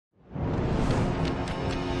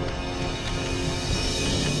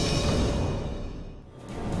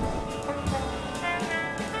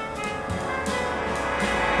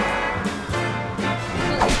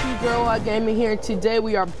Squad Gaming here. Today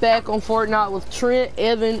we are back on Fortnite with Trent,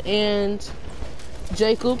 Evan, and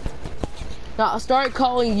Jacob. Now I started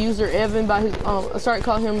calling user Evan by his I started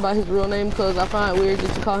calling him by his real name because I find it weird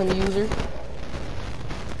just to call him user.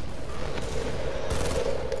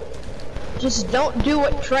 Just don't do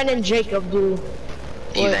what Trent and Jacob do.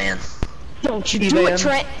 Evan. Don't you do it,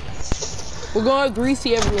 Trent. We're going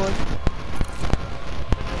greasy, everyone.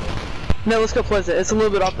 No, let's go Pleasant. It's a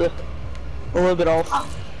little bit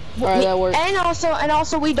off. Alright, that works. And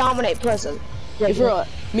also we dominate Pleasant. If we're,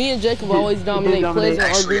 me and Jacob always dominate Pleasant or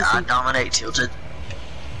Actually, greasy. I dominate Tilted.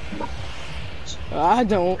 I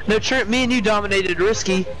don't. No, Trent, me and you dominated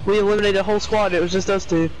Risky. We eliminated a whole squad. It was just us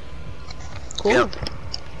two. Cool. Yep.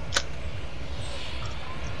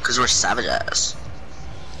 Cause we're savage ass.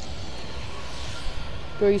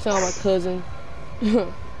 Bro, you sound like my cousin.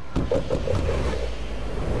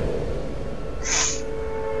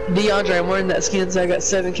 DeAndre, I'm wearing that skin so I got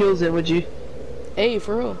 7 kills in, would you? Hey,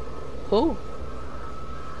 for real. Cool.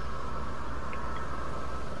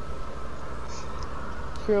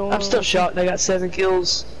 I'm still shocked I got 7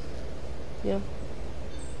 kills. Yeah.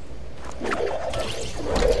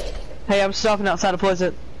 Hey, I'm stopping outside of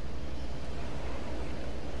Pleasant.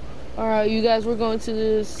 Alright, you guys, we're going to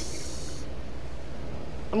this.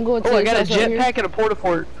 I'm going to. Oh, I got a this house right here. jetpack and a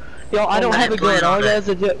porta-fort. Y'all, I don't have a gun. All I got is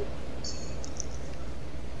a jet.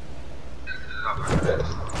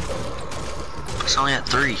 It's only at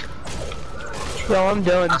 3. Yo, I'm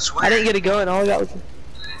done. I swear. I didn't get a gun. All I got was.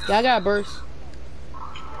 Yeah, I got a burst.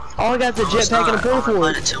 All I got is a jetpack and a I played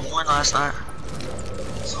porta-fort. it till 1 last night.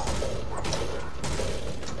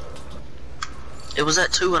 It was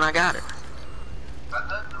at 2 when I got it.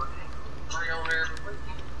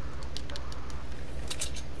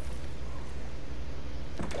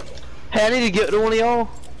 Hey, I need to get to one of y'all.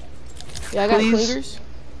 Yeah, I got Please. clingers.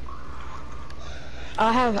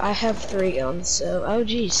 I have 3 guns, so oh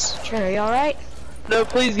geez. Trent, are you alright? No,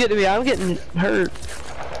 please get to me. I'm getting hurt.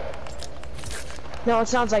 No, it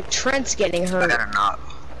sounds like Trent's getting I hurt. got a knock.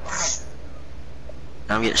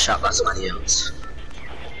 I'm getting shot by somebody else.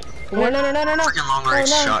 No. Freaking long range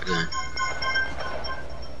Oh, no. shotgun.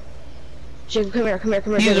 Jacob, come here.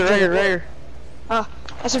 He's a Jacob, rare.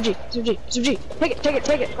 SMG.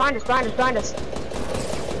 Take it. Find us.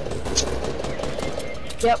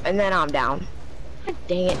 Yep, and then I'm down. God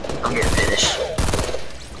dang it. I'm getting finished.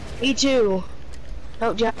 Me too.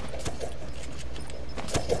 Oh, Jack.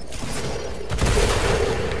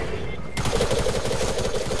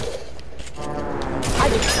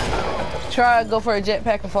 Try to go for a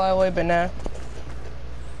jetpack and fly away, but nah.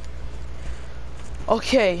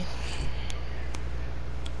 Okay.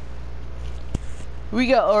 We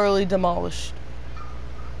got early demolished.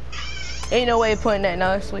 Ain't no way of putting that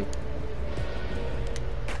nicely.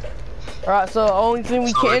 Alright, so the only thing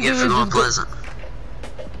we can do is just Pleasant.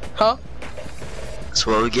 Huh? That's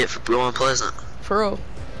what we get for going Pleasant. For real.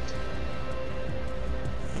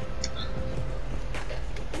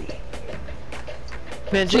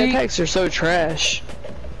 Man, jetpacks are so trash.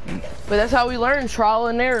 But that's how we learn, trial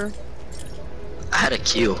and error. I had a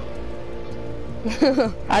kill.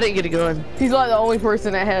 I didn't get a gun. He's like the only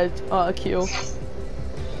person that had a kill.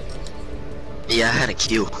 Yeah, I had a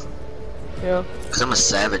kill. Yeah. Cause I'm a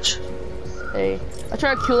savage. Hey, I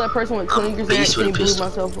tried to kill that person with clingers and beast with a actually blew pistol.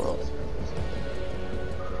 myself up.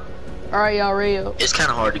 Alright, y'all ready up? It's kind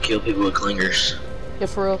of hard to kill people with clingers. Yeah,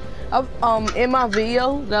 for real. In my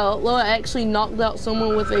video, I actually knocked out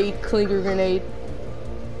someone with a clinger grenade.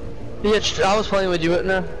 Yeah, I was playing with you,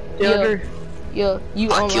 wasn't I? DeAndre? Yeah, you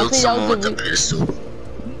I I killed think someone that with a was pistol.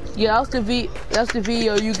 yeah, that's the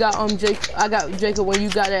video you got I got Jacob when you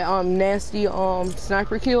got that nasty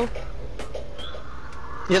sniper kill.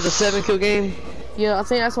 Yeah, the 7 kill game. Yeah, I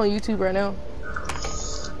think that's on YouTube right now.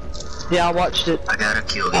 Yeah, I watched it. I got a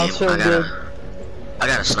kill I game. was feeling good. I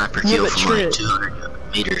got a sniper Yeah, kill but from like Trent-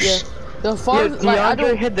 200 meters. Yeah. The Yeah, farthest, like, I DeAndre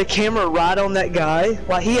don't, had the camera right on that guy.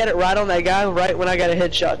 Like, he had it right on that guy right when I got a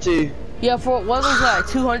headshot, too. yeah, for what was it, like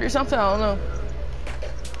 200 something? I don't know.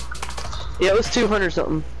 Yeah, it was 200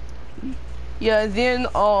 something. Yeah, then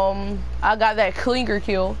I got that clinger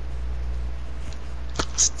kill,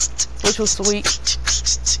 which was sweet.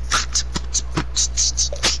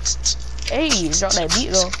 Hey, drop that beat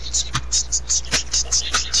though.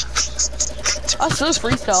 I should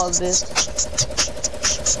freestyle this.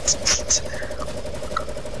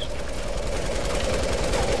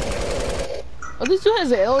 Oh, this dude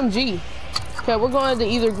has an LMG. Okay, we're going to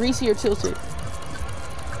either greasy or tilted.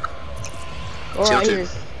 Or right Tilted. here.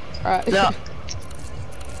 Alright. No.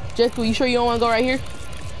 Jacob, you sure you don't want to go right here?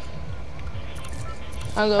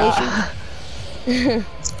 I'm going with you.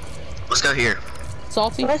 Let's go here.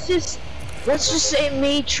 Salty? Let's just say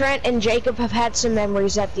me, Trent, and Jacob have had some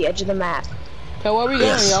memories at the edge of the map. Okay, where we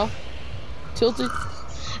going, y'all? Tilted?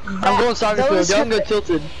 I'm going soccer field. Y'all can go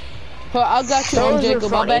tilted. Well, I got you, Those are Jacob. I'll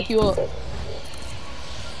funny. back you up.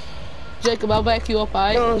 Jacob, I'll back you up,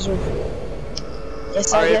 alright? Those are...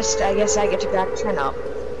 Yes, All right. I guess I get to back Trent up.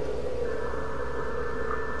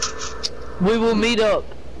 We will meet up.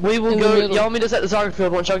 We will In the go. middle. Y'all meet us at the soccer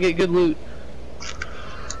field once y'all get good loot.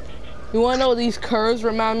 You wanna know what these curves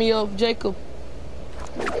remind me of, Jacob?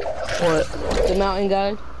 What? The mountain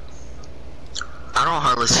guide? I don't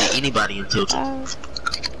hardly see anybody in Tilted.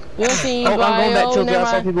 You don't see Oh, I'm going back anybody? tilted. Never I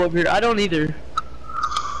saw mind. people over here. I don't either.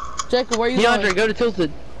 Jacob, where you DeAndre, going? go to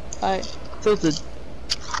tilted. Alright. Tilted.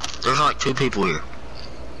 There's like 2 people here.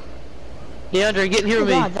 DeAndre, get in here Oh with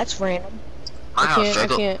me. god, that's random. My house, I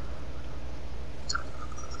Jacob. can't.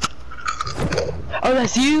 Oh,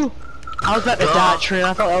 that's you? I was about to No. die, Trent.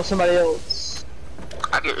 I thought that was somebody else.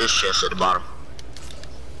 I get this chest at the bottom.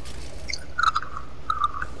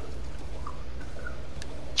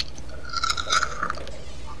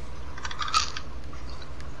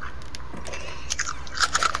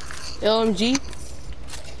 LMG?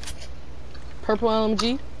 Purple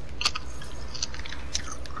LMG?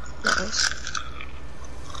 Nice.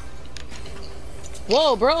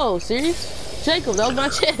 Whoa, bro, serious? Jacob, that was my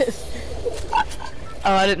chest.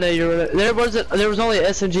 Oh, I didn't know you were there. There was only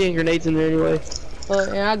SMG and grenades in there anyway.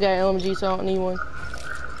 And I got LMG, so I don't need one.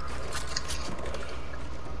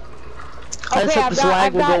 Let's hope this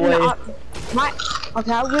lag will go away.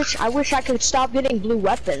 Okay, I wish I could stop getting blue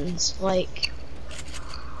weapons. Like,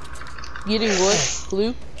 Getting what?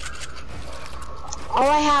 Blue? all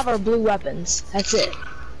I have are blue weapons. That's it.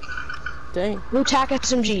 Dang. Blue TAC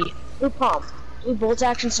SMG, blue pump, blue bolt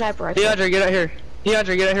action sniper rifle. DeAndre, get out here.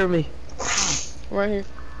 DeAndre, get out here with me. I'm right here.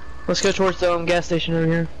 Let's go towards the gas station over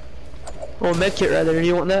here. Oh, med kit right there.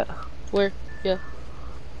 You want that? Where? Yeah.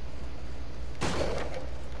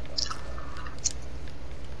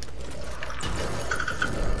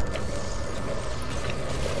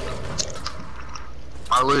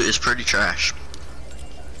 My loot is pretty trash.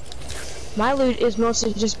 My loot is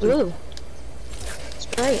mostly just blue. It's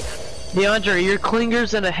great. DeAndre, your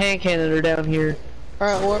clingers and a hand cannon are down here.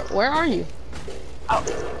 Alright, where are you? Oh,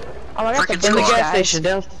 I got the Freaking In the boom, gas guys. station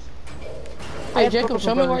down. Hey, have Jacob, purple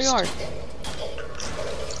show me where you are. burst.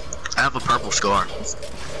 I have a purple scar.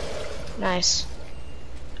 Nice.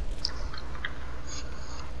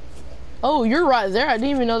 Oh, you're right there. I didn't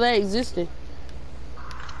even know that existed.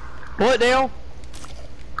 What, Dale?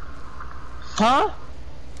 Huh?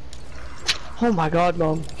 Oh my god,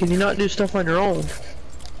 Mom. Can you not do stuff on your own?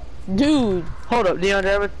 Dude. Hold up,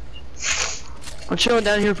 DeAndre. I'm chilling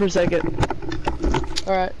down here for a second.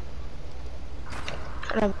 Alright.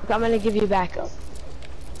 I'm gonna give you backup.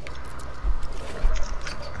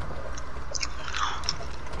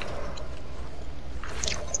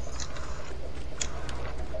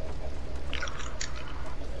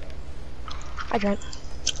 Hi, Trent.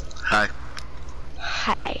 Hi.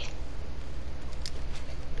 Hi.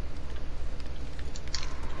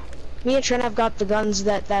 Me and Trent have got the guns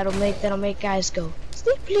that'll make guys go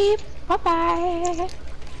sleep, sleep, bye bye.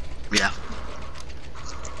 Yeah.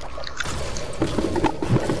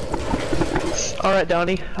 Alright,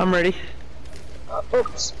 Donnie. I'm ready.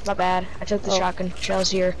 Oops, my bad. I took the shotgun shells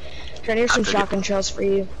here. Trent, here's some took it. shotgun shells for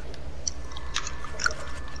you.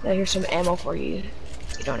 Now here's some ammo for you.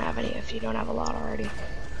 If you don't have any, if you don't have a lot already.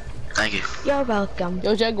 Thank you. You're welcome.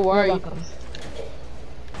 Yo, Jacob, where are You're you? welcome.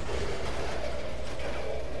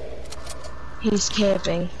 He's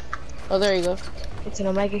camping. Oh, there you go. It's an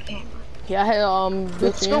Omega camp. Yeah, I had,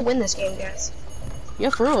 Let's go built-in. win this game, guys. Yeah,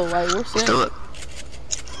 for real. Like, we're Let's set. do it.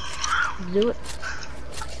 Do it.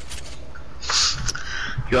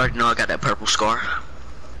 You already know I got that purple scar.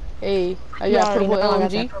 Hey, I You got already purple know I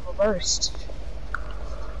got that LMG. purple burst.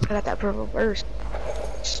 I got that purple burst.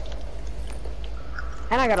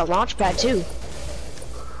 And I got a launch pad too.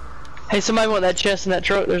 Hey, somebody want that chest in that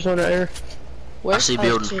truck? There's one right there. Where? I see Oh,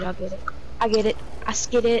 building. sweet, I'll get it. I get it. I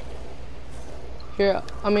skid it. Here,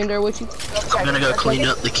 I'm in there with you. I'm gonna go clean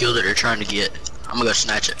up the kill that they're trying to get. I'm gonna go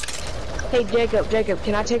snatch it. Hey Jacob,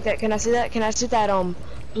 can I take that? Can I see that? Can I see that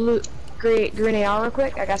blue grenade out real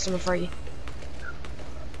quick? I got something for you.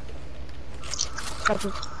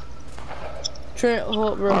 Trent,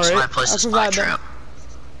 hold up, bro. Alright. My place I is my provide that. trap.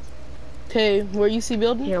 Okay, where you see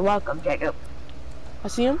building? You're welcome, Jacob. I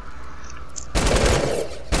see him.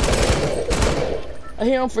 I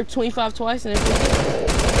hear him for 25 twice and then 50.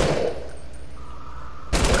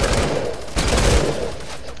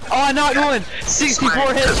 Oh, I knocked one! 64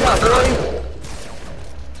 headshot, boy!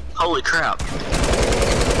 Holy crap.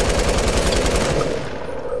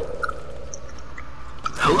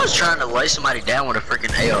 Who was trying to lay somebody down with a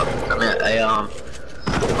freaking AR? I mean,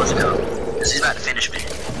 what's it called? Cause he's about to finish me.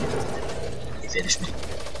 He finished me.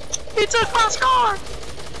 He took my scar!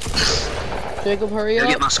 Jacob, hurry Go up.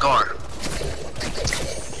 get my scar.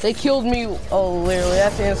 They killed me. Oh, literally.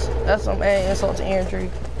 That's some insult to injury.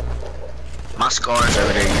 My scar's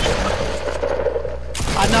over there.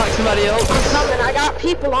 I knocked somebody else. I'm coming. I got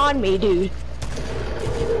people on me, dude.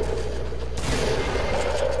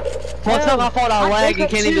 Well, it's not my fault I lag and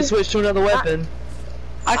can't even too. switch to another weapon.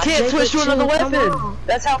 I can't switch to another weapon.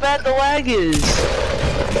 That's how bad the lag is.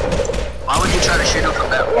 Why would you try to shoot him from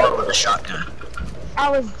that far with a shotgun? I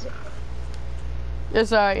was.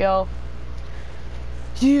 It's alright, y'all.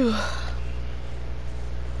 You.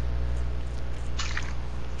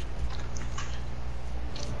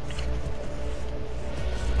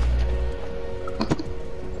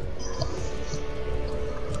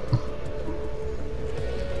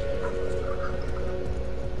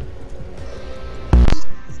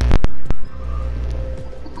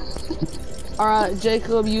 Alright,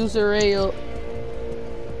 Jacob, user rail.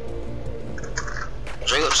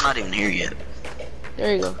 Jacob's not even here yet.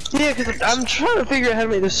 There you go. Yeah, because I'm trying to figure out how to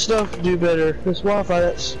make this stuff do better. This Wi-Fi,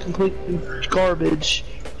 that's completely garbage.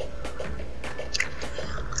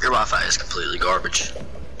 Your Wi-Fi is completely garbage.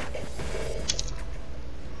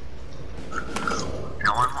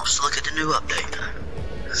 No one wants to look at the new update.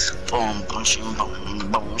 Boom, boom, shing,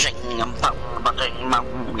 boom, boom, shing, boom,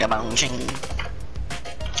 boom, boom, shing.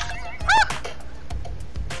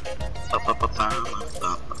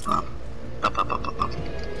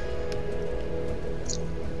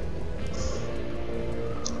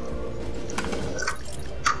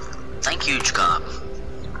 Thank you, Jacob.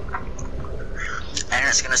 And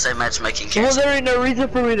it's gonna say matchmaking Well, cancel. there ain't no reason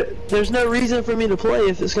for me to. There's no reason for me to play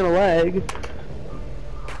if it's gonna lag.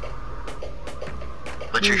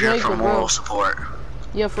 But you're here for moral support.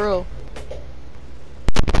 Yeah, for real.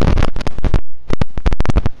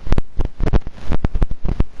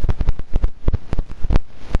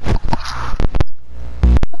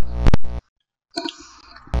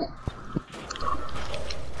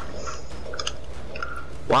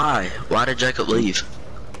 Why? Why did Jacob leave?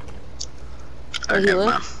 Oh, he never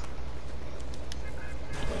left? mind.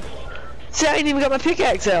 See, I ain't even got my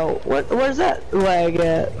pickaxe out. Where's that lag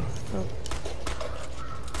at?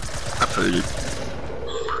 I pooed it.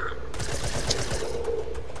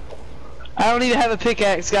 I don't even have a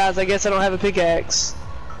pickaxe, guys. I guess I don't have a pickaxe.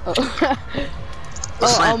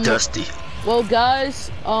 Let's find Dusty. Well, guys,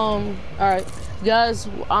 alright. Guys,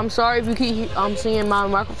 I'm sorry if you keep seeing my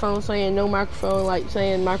microphone saying no microphone, like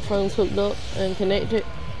saying microphone's hooked up and connected.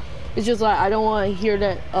 It's just like I don't want to hear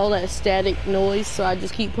that all that static noise, so I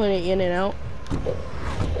just keep putting it in and out.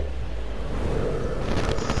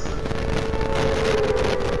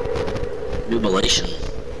 Jubilation.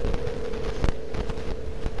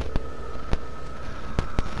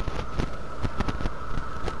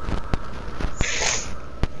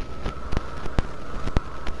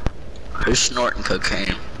 Who's snorting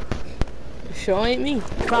cocaine? Sure ain't me.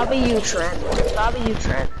 Probably you, Trent. Probably you,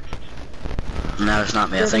 Trent. No, it's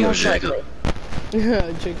not me. I think it was Jacob.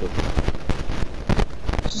 Jacob.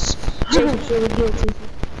 Jacob's really guilty.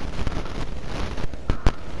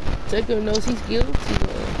 Jacob knows he's guilty.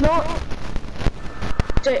 No.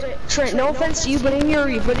 Trent, no offense to you, but in your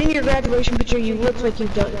graduation picture, you look like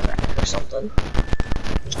you've done crack or something.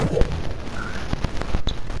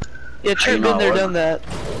 Yeah, Trent been there, done that.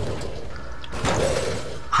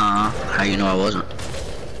 Huh? How you know I wasn't?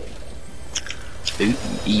 Ooh,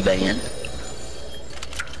 E-Band.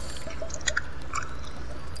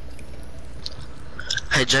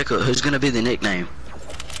 Hey Jacob, who's gonna be the nickname?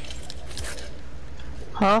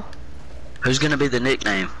 Huh? Who's gonna be the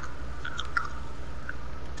nickname?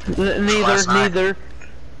 Neither.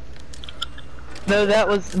 No,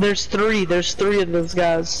 there's three of those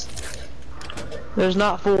guys. There's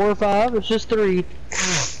not 4 or 5, it's just 3.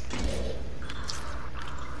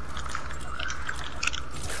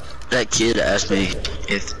 That kid asked me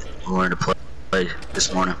if we wanted to play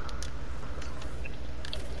this morning.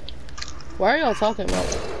 Why are y'all talking about?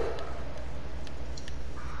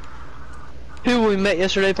 Who we met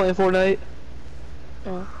yesterday playing Fortnite?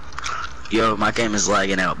 Oh. Yo, my game is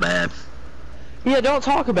lagging out bad. Yeah, don't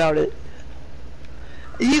talk about it.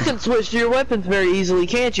 You can switch to your weapons very easily,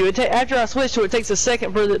 can't you? After I switch to it, it takes a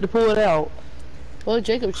second for it to pull it out. Well,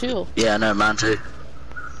 Jacob, chill. Yeah, I know, mine too.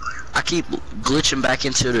 I keep glitching back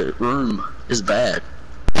into the room. It's bad.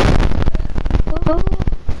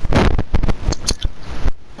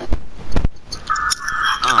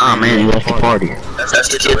 Oh man, he left the party. That's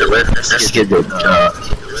the kid that left. That's the kid that,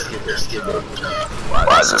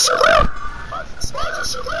 why is this so loud?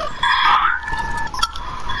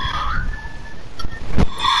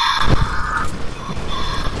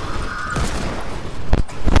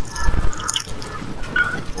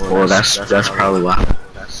 Well, that's probably why.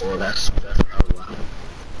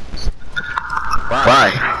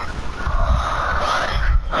 Why?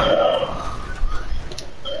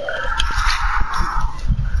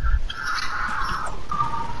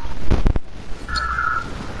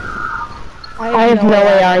 I have no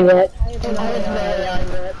AI yet.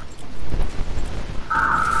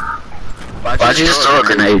 Why'd you just throw a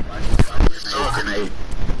grenade?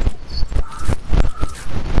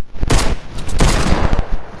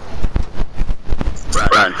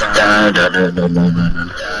 Run.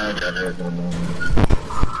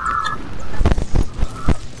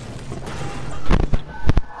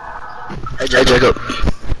 Hey Jacob.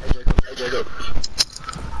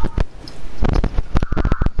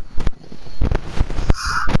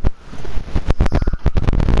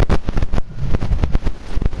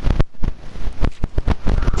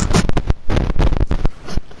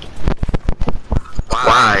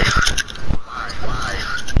 Why?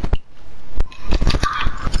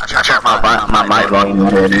 I turned my mic volume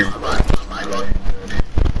on there.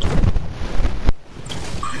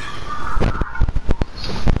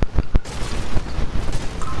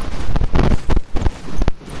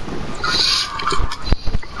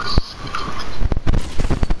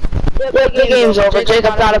 Yep, the game's over.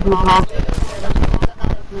 Jacob got a blue ball.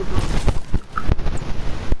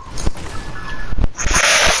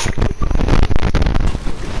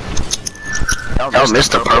 Don't miss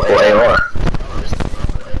the purple AR.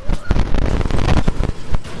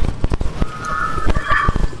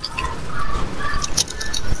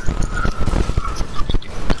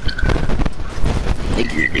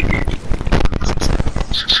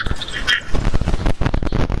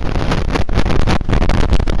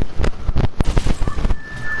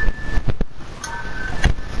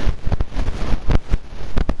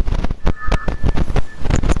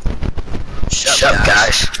 Shut up,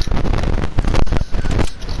 guys.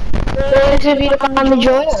 Thanks if you to come and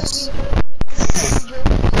join us.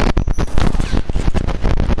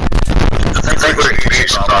 I think we're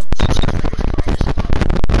experiencing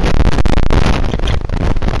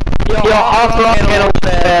Yo, off handle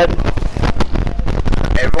bad.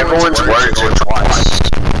 Everyone's words are twice.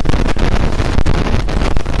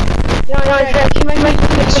 Yo, Jack, you might make a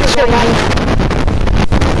picture right.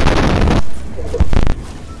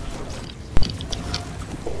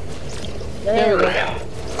 There we go.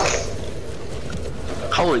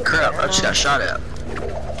 Holy crap, I just got shot at.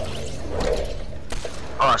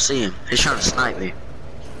 Oh, I see him. He's trying to snipe me.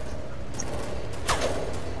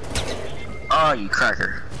 Oh, you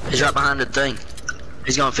cracker. He's right behind the thing.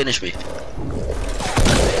 He's gonna finish me.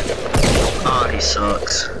 Oh, he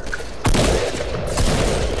sucks.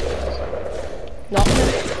 Knock him.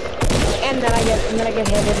 And then I get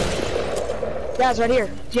handed. Guys, right here.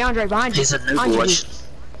 DeAndre, behind you. He's a new Behind you. bush.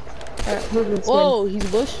 Alright, movement spin. Whoa,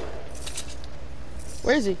 he's bush.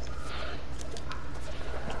 Where is he?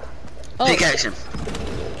 Oh, Pickaxe him.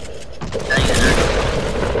 Dang it.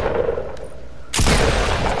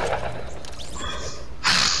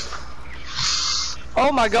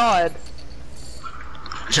 Oh my god.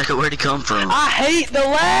 Jacob, where'd he come from? I hate the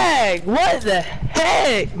lag. What the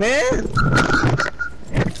heck, man?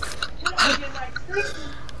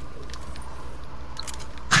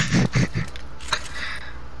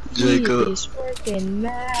 Jacob. He's working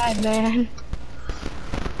mad, man.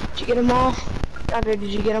 Did you get them all? DeAndre, did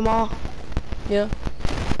you get them all? yeah.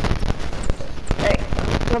 Hey,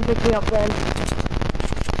 come pick me up then.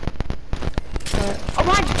 Oh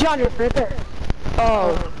my, DeAndre, right there.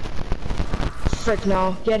 Oh. Frick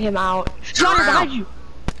no, get him out. DeAndre, behind you.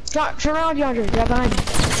 Turn around, DeAndre, right behind you.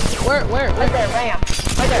 Where? Right there, ram.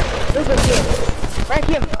 Right there. There's a kid. Rank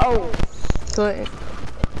him. Oh. Good.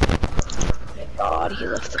 Thank God, he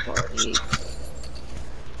left the party.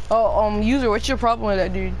 Oh, user, what's your problem with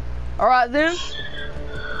that dude? Alright then.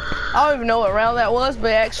 I don't even know what round that was,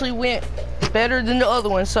 but it actually went better than the other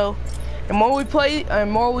one, so the more we play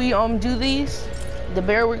and more we do these, the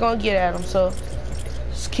better we're gonna get at them, so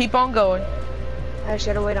just keep on going. I just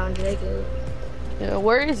gotta wait on Jacob. Yeah,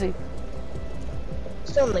 where is he?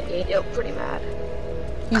 Still in the gate, yo, pretty mad.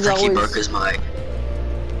 I He's think he broke always his mic.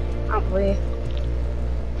 Probably.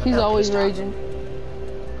 he's No, always he's not. raging.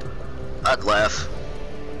 I'd laugh.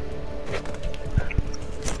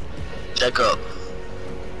 Jacob.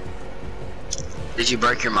 Did you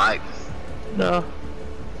break your mic? No.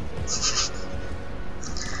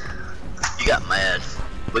 You got mad.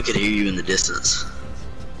 We could hear you in the distance.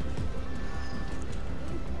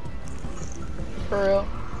 For real.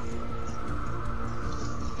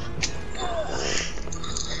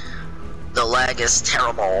 The lag is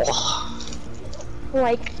terrible.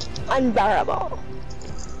 Like, unbearable.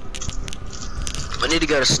 We need to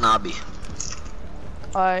go to Snobby.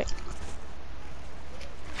 Alright.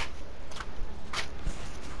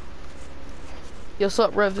 Yo, what's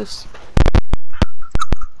up, Revis?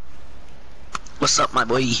 What's up, my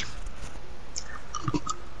boy?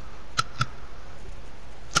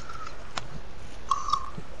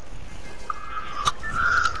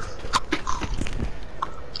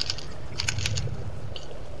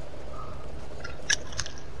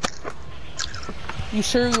 You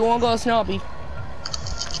sure you wanna go to Snobby?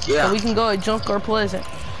 Yeah. So we can go to Junk or Pleasant.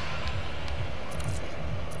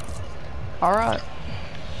 Alright.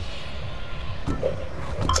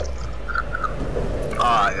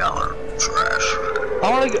 Oh, y'all are trash. I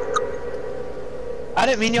wanna go. I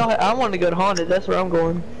didn't mean y'all. I wanted to go to Haunted. That's where I'm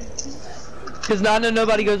going. Cause I know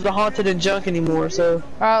nobody goes to Haunted and Junk anymore. So.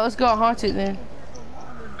 Alright, let's go Haunted then.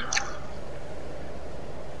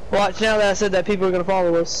 Watch now that I said that people are gonna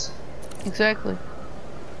follow us. Exactly.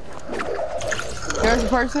 There's a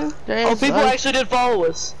person. There's Oh, people actually did follow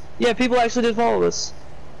us. Yeah, people actually did follow us.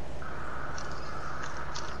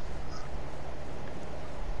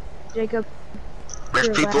 Jacob. There's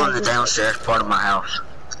people in the downstairs part of my house.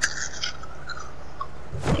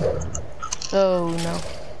 Oh no.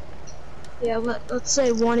 Yeah, let's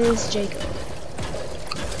say one is Jacob.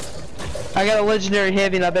 I got a legendary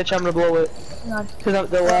heavy and I bet you I'm gonna blow it. Cause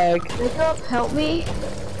of the lag. Jacob, help me.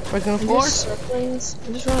 Breaking the I'm floor. just running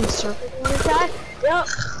circles on this guy. Yep.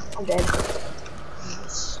 I'm dead.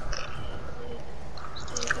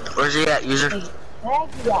 Where's he at, user?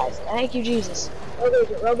 Thank you guys. Thank you, Jesus.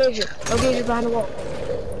 Row Gager behind the wall.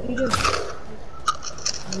 What are you doing?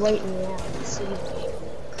 I'm waiting around to see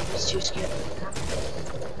if he's too scared.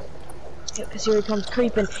 Yep, because here he comes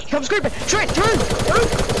creeping. He comes creeping! Turn! Turn!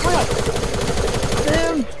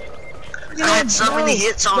 Boom! I had so many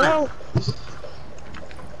hits on him.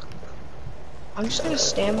 I'm just gonna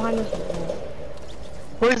stand behind this wall.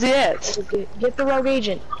 Where's he at? Get the rogue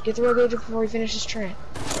agent. Get the rogue agent before he finishes Trent.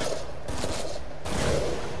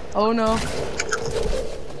 Oh no.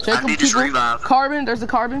 Jacob, I need to revive. Carbon, there's a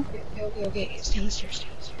carbon. Okay. Stand on the stairs.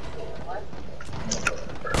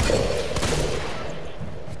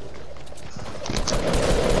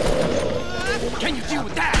 Can you deal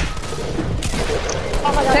with that?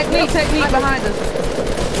 Oh my God. Technique behind us.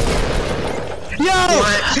 Yo!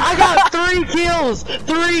 I got 3 kills!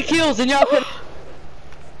 3 kills and y'all could.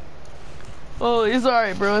 Oh, it's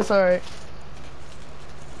alright, bro. It's alright.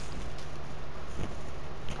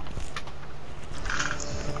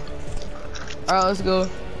 Alright, let's go.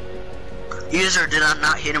 User, did I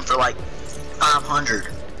not hit him for like 500?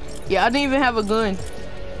 Yeah, I didn't even have a gun.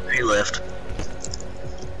 He left.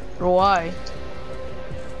 Why?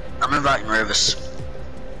 I'm inviting Revis.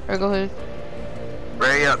 Alright, go ahead.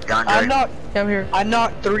 Hurry up, I DeAndre. knocked. Yeah, I'm here. I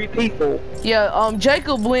knocked 3 people. Yeah,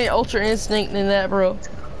 Jacob went Ultra Instinct in that, bro.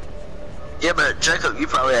 Yeah, but Jacob, you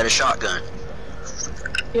probably had a shotgun.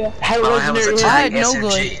 Yeah. Had a All I had was a legendary I heavy. had no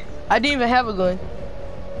SMG. gun. I didn't even have a gun.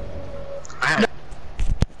 I had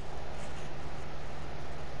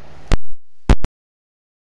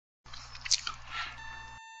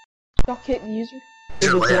Stop hitting user.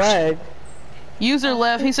 It was left. lag. User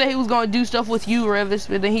left. He said he was gonna do stuff with you, Revis,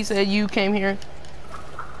 but then he said you came here.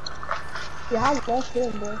 Yeah, I lost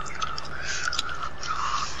him, bro.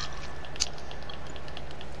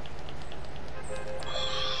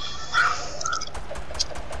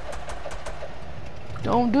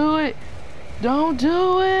 Don't do it. Don't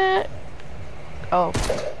do it. Oh.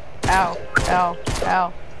 Ow. Ow.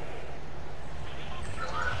 Ow.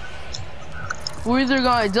 We're either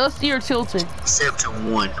going Dusty or Tilted. 7 to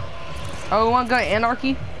 1. Oh, we want to go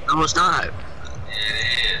Anarchy? No, it's not.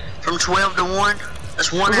 From 12 to 1?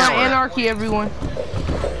 That's 1 We're going hour. Anarchy, everyone.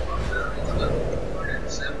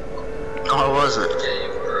 No, it wasn't.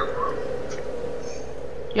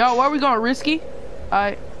 Yo, why are we going Risky?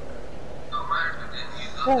 Alright.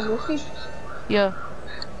 Oh, Risky? Yeah.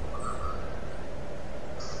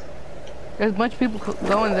 There's a bunch of people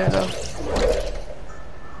going there, though.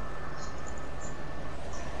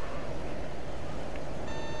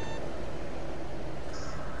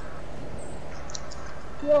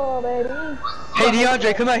 Yo, baby. Hey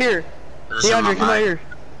DeAndre, come out here. This is on my DeAndre, come out mic. here.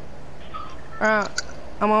 Alright.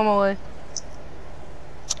 I'm on my way.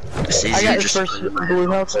 It's I easier got this just to first put it in my blue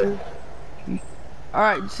headphones. house.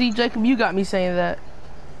 Alright, see, Jacob, you got me saying that.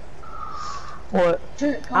 What?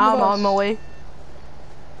 I'm on my way.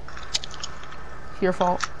 It's your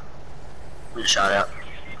fault. Been shot out.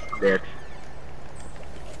 I'm dead.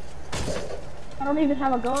 I don't even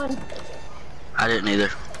have a gun. I didn't either.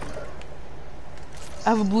 I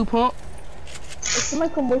have a blue pump. If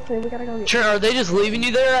somebody come with me, we gotta go get. Sure, are they just leaving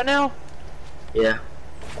you there right now? Yeah.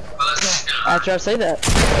 After I say that.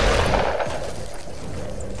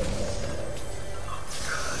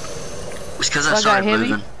 It's because I I got started heavy.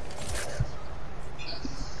 moving.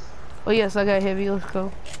 Oh yes, I got heavy. Let's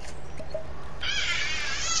go.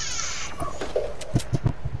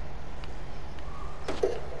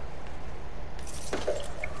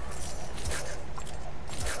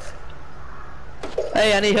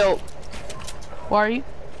 Hey, I need help. Why are you?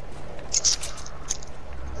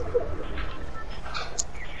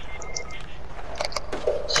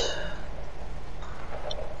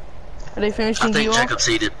 Are they finishing I think you off? Jacob's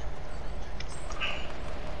heated.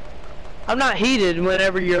 I'm not heated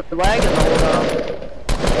whenever you're lagging the whole time.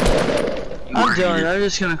 You are I'm done. heated. I'm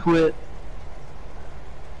just gonna quit.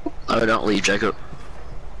 Oh, don't leave, Jacob.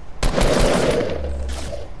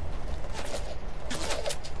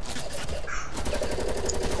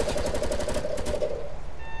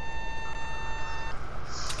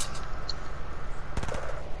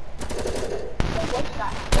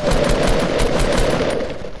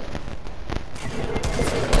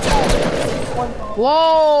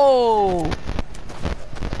 Whoa!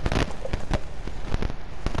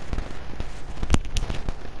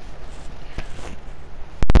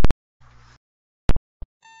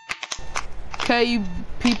 Okay, you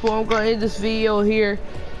people, I'm gonna end this video here.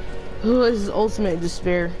 Oh, this is ultimate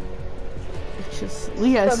despair. It's just,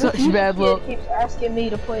 we had such bad luck. Keeps asking me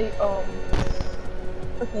to play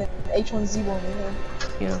freaking H1Z1 with him.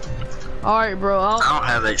 Yeah. Alright, bro. I don't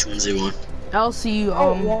have H1Z1. I'll see you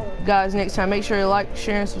Oh, yeah. guys next time. Make sure you like,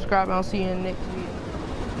 share, and subscribe, and I'll see you in the next video.